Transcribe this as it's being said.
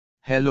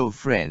Hello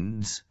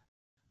friends,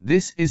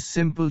 this is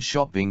Simple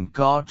Shopping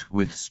Cart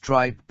with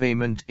Stripe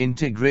Payment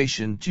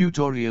Integration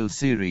tutorial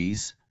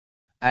series,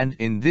 and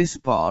in this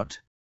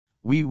part,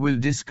 we will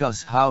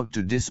discuss how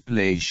to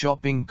display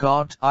shopping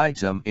cart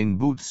item in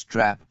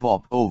Bootstrap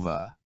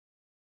Popover.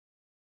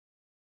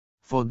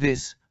 For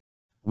this,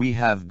 we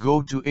have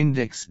go to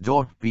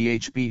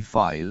index.php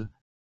file,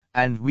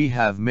 and we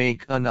have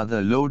make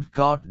another load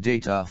cart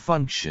data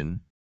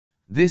function.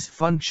 This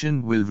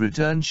function will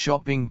return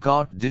shopping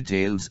cart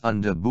details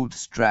under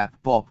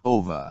Bootstrap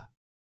Popover.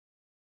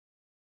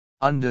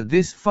 Under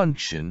this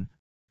function,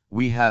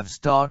 we have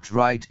start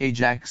write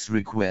Ajax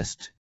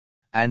request,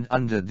 and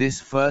under this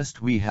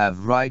first we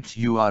have write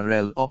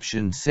URL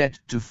option set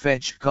to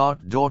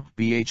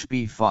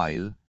fetchcart.php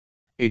file.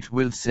 It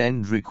will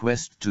send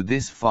request to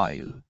this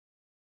file.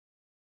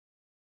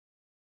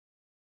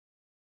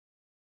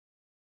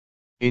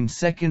 In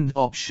second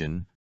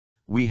option,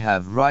 we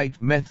have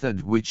write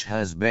method which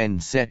has been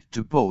set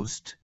to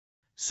post,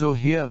 so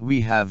here we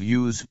have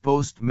use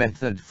post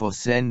method for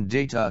send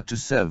data to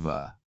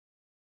server.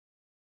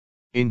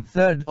 In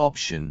third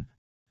option,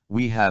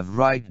 we have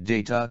write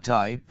data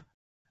type,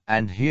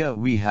 and here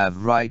we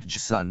have write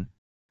JSON,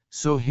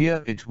 so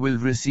here it will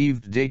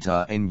receive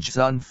data in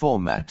JSON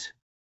format.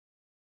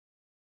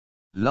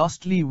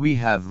 Lastly we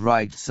have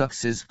write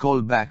success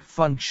callback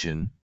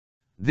function.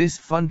 This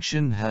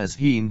function has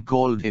been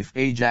called if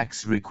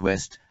Ajax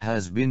request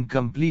has been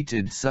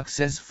completed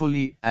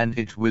successfully and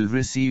it will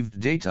receive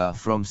data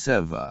from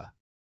server.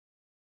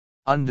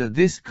 Under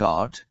this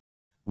cart,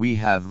 we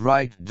have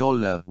write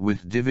 $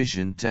 with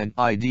division tag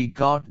ID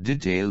cart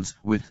details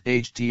with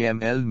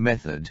HTML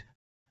method,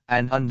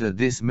 and under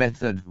this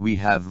method we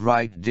have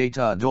write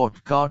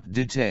data.cart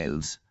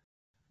details.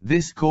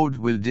 This code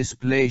will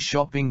display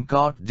shopping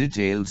cart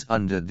details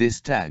under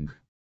this tag.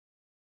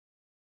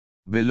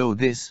 Below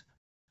this,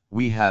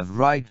 we have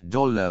write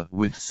 $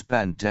 with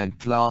span tag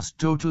class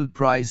total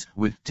price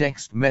with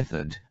text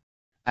method,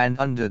 and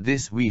under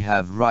this we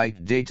have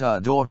write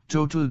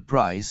data.total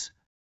price.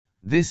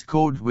 This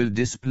code will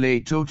display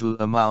total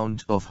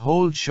amount of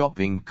whole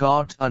shopping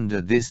cart under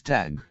this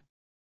tag.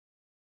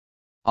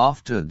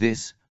 After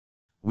this,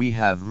 we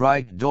have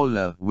write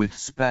 $ with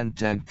span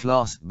tag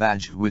class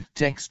badge with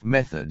text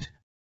method,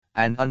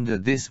 and under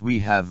this we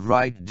have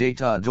write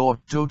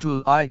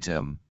data.total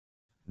item.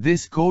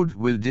 This code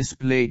will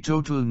display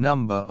total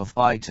number of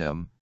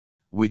item,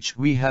 which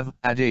we have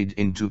added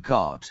into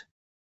cart.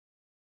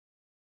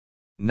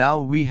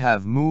 Now we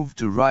have moved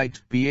to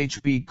write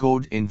PHP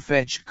code in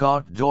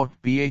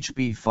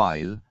fetchcart.php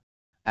file,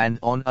 and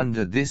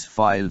under this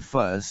file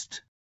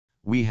first,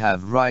 we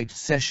have write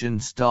session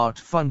start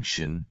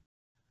function.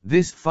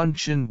 This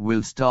function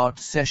will start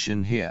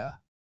session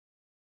here.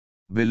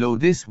 Below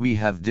this we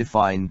have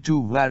defined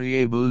two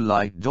variable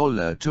like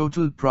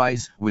 $total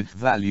price with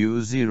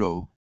value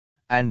 0,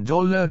 and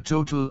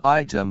 $total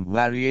item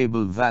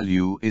variable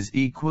value is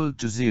equal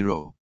to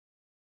 0.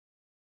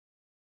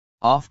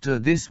 After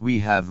this we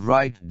have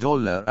write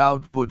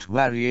 $output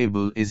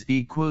variable is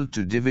equal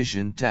to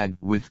division tag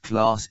with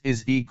class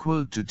is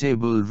equal to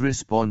table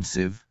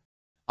responsive,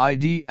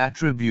 ID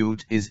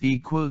attribute is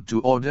equal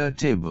to order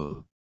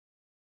table.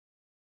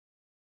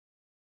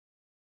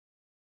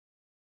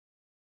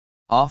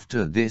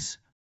 After this,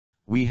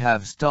 we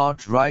have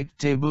start write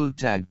table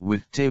tag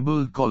with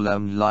table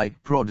column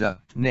like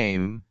product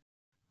name,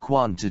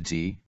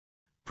 quantity,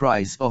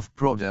 price of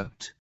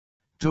product,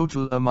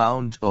 total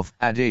amount of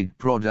added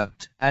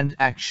product and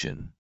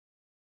action.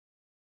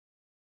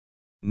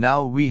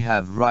 Now we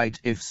have write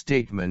if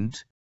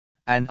statement,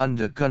 and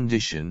under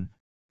condition,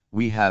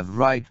 we have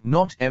write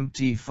not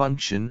empty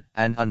function,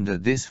 and under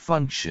this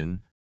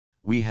function,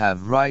 we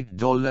have write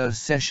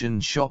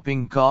 $session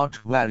shopping cart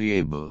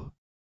variable.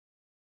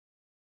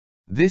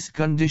 This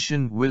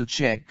condition will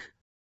check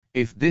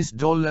if this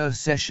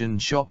 $session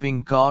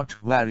shopping cart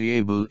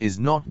variable is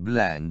not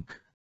blank,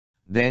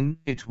 then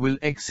it will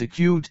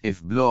execute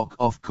if block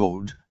of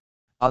code,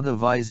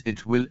 otherwise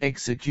it will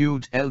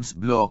execute else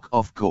block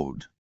of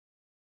code.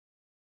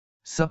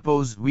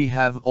 Suppose we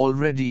have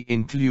already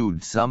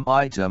include some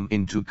item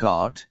into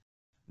cart,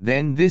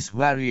 then this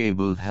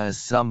variable has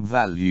some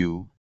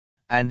value,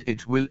 and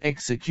it will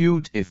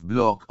execute if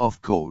block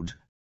of code.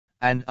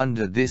 And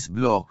under this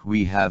block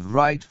we have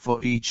write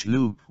for each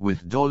loop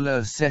with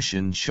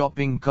 $session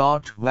shopping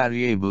cart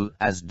variable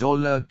as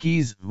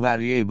 $keys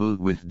variable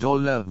with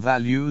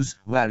 $values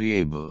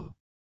variable.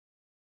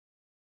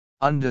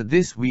 Under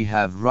this we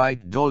have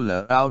write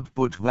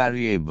 $output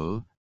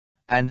variable,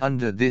 and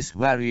under this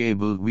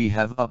variable we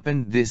have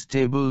append this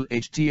table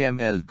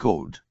HTML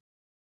code.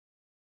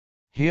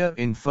 Here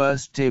in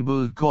first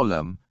table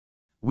column,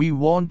 we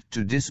want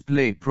to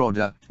display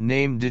product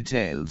name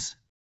details.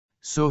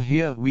 So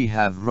here we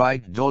have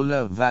write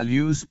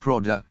 $values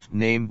product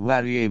name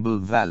variable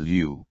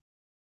value.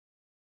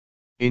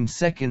 In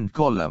second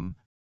column,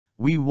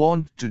 we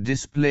want to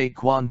display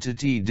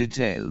quantity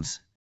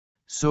details.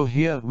 So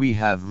here we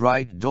have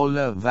write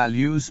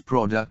 $values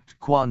product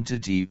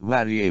quantity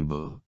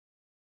variable.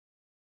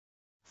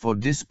 for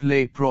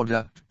display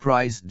product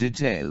price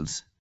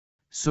details.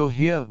 So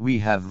here we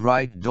have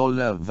write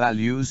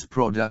 $values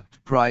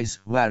product price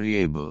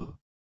variable.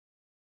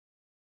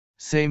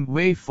 Same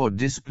way for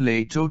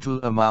display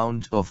total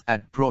amount of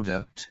at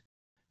product.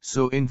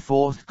 So in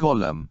fourth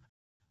column,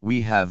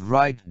 we have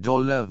write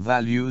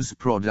 $values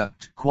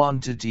product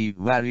quantity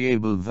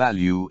variable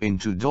value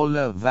into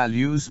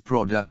 $values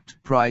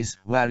product price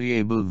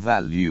variable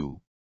value.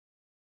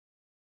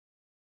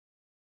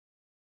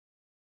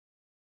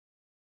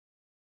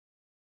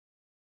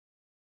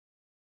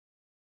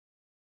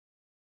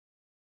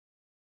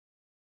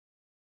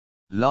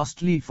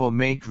 Lastly, for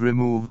make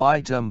remove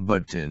item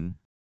button,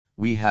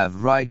 we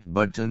have write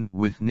button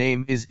with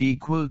name is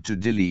equal to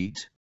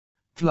delete,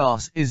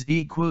 class is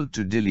equal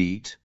to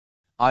delete,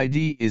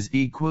 ID is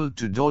equal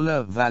to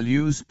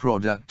 $values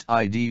product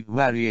ID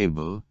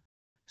variable.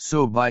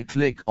 So by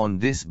click on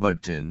this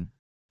button,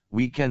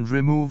 we can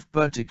remove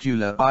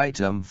particular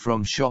item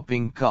from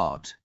shopping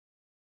cart.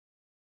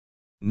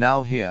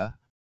 Now here,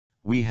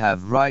 we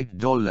have write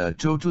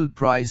 $total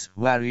price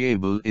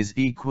variable is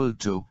equal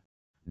to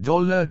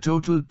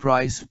 $total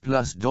price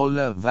plus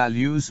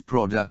 $values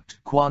product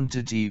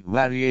quantity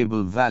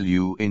variable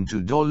value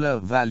into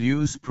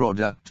 $values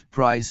product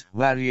price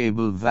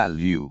variable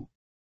value.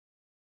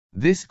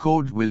 This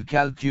code will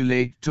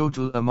calculate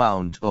total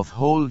amount of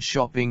whole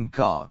shopping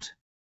cart.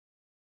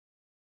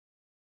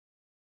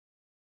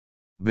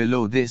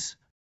 Below this,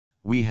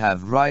 we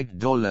have write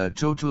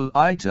 $total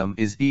item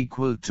is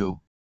equal to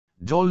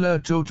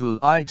 $total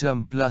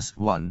item plus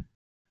 1.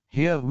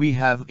 Here we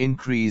have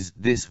increased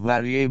this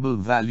variable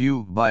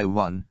value by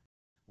 1,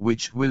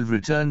 which will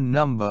return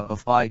number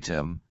of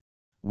item,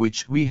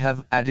 which we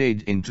have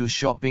added into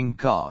shopping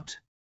cart.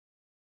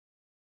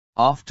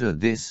 After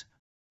this,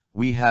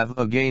 we have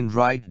again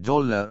write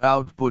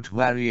 $output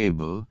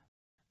variable,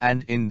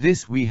 and in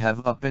this we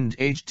have append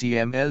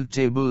HTML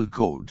table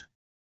code.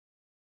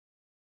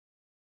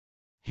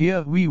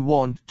 Here we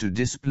want to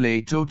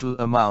display total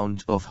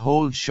amount of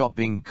whole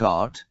shopping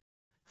cart.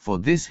 For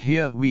this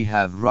here we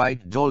have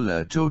write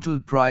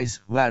 $total price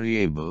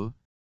variable.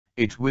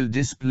 It will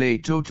display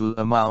total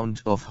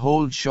amount of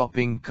whole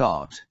shopping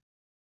cart.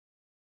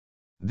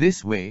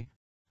 This way,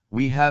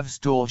 we have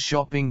store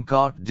shopping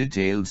cart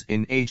details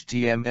in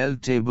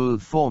HTML table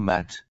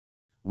format,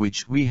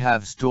 which we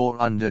have store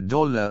under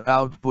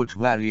 $output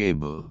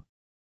variable.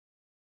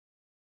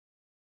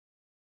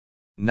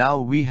 Now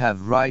we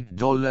have write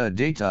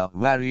 $data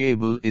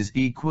variable is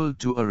equal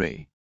to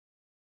array.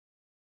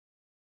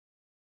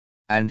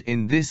 And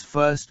in this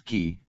first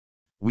key,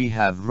 we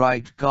have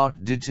write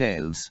cart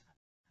details,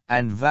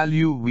 and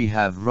value we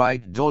have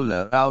write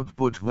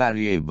 $output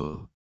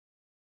variable.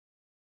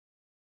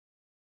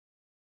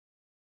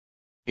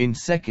 In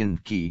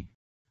second key,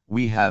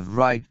 we have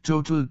write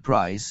total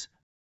price,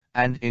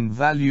 and in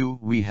value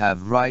we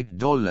have write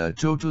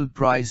 $total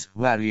price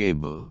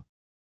variable.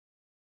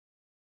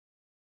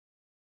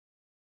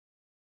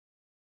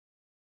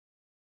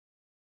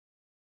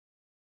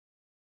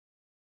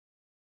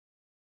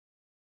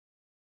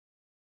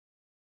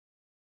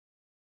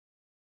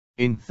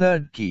 In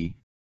third key,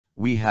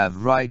 we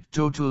have write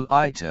total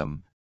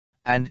item,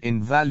 and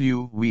in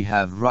value we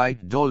have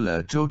write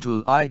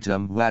 $total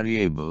item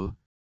variable.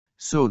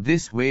 So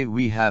this way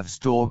we have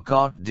store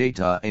cart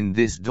data in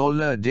this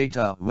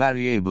 $data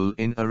variable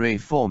in array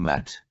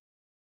format.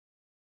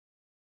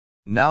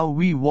 Now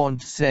we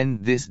want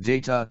send this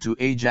data to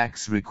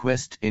Ajax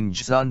request in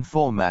JSON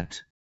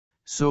format.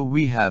 So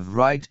we have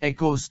write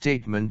echo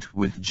statement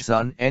with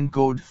JSON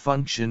encode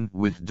function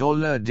with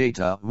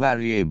 $data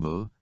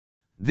variable.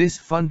 This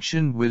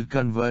function will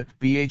convert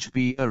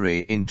PHP array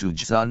into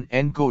JSON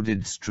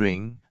encoded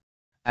string,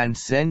 and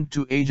send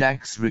to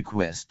Ajax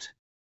request.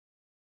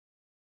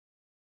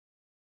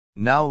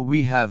 Now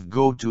we have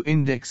go to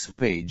index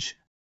page,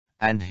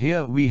 and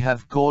here we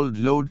have called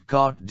load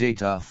cart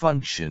data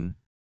function.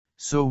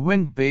 So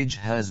when page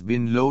has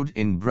been loaded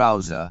in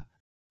browser,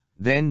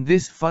 then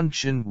this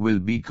function will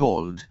be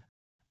called,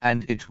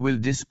 and it will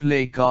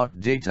display cart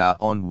data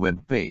on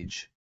web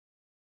page.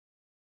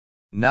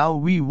 Now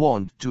we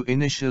want to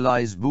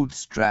initialize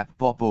Bootstrap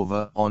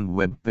Popover on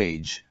web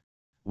page.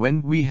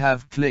 When we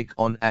have click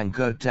on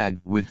anchor tag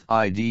with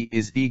ID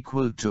is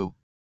equal to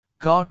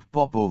cart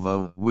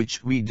popover,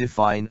 which we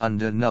define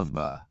under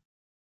navbar.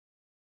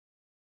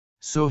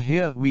 So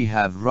here we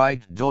have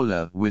write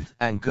 $with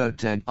anchor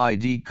tag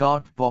ID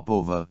cart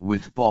popover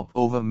with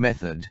popover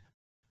method.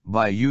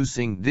 By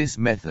using this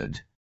method,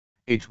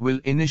 it will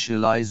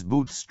initialize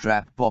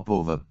Bootstrap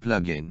Popover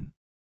plugin.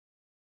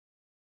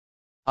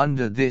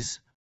 Under this,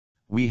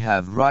 we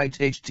have write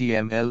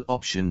HTML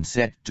option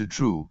set to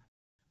true.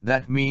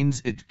 That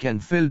means it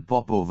can fill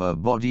popover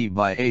body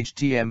by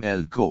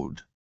HTML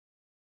code.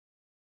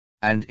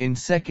 And in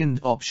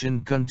second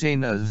option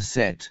containers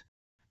set,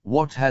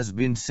 what has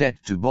been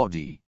set to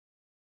body.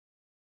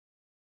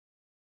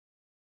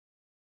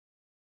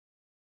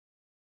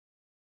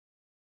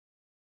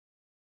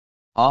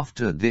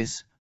 After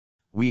this,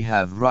 we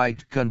have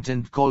write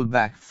content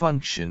callback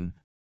function,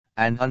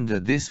 and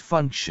under this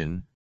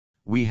function,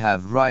 we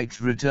have write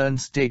return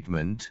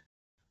statement,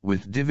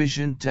 with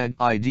division tag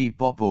id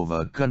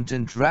popover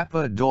content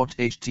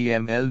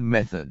wrapper.html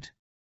method.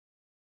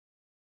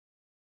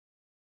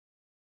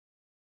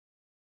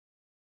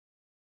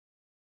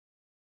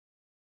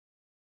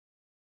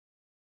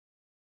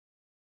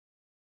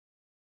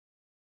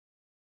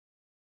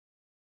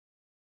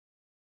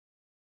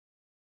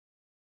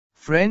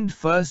 Friend,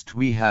 first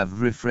we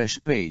have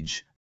refresh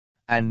page,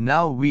 and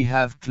now we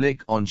have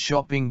click on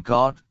shopping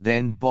cart,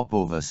 then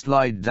popover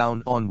slide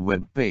down on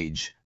web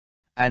page,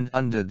 and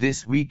under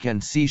this we can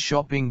see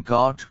shopping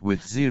cart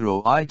with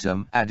 0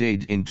 item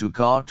added into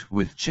cart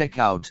with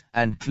checkout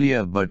and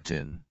clear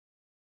button.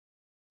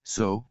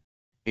 So,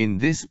 in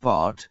this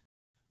part,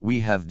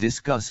 we have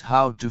discussed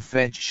how to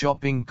fetch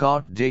shopping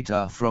cart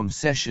data from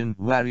session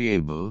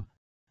variable,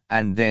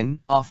 and then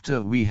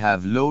after we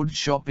have load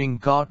shopping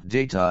cart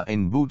data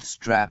in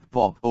Bootstrap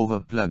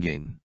Popover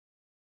plugin.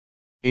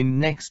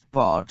 In next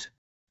part,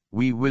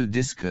 we will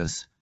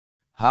discuss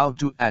how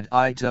to add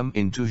item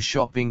into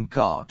shopping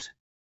cart.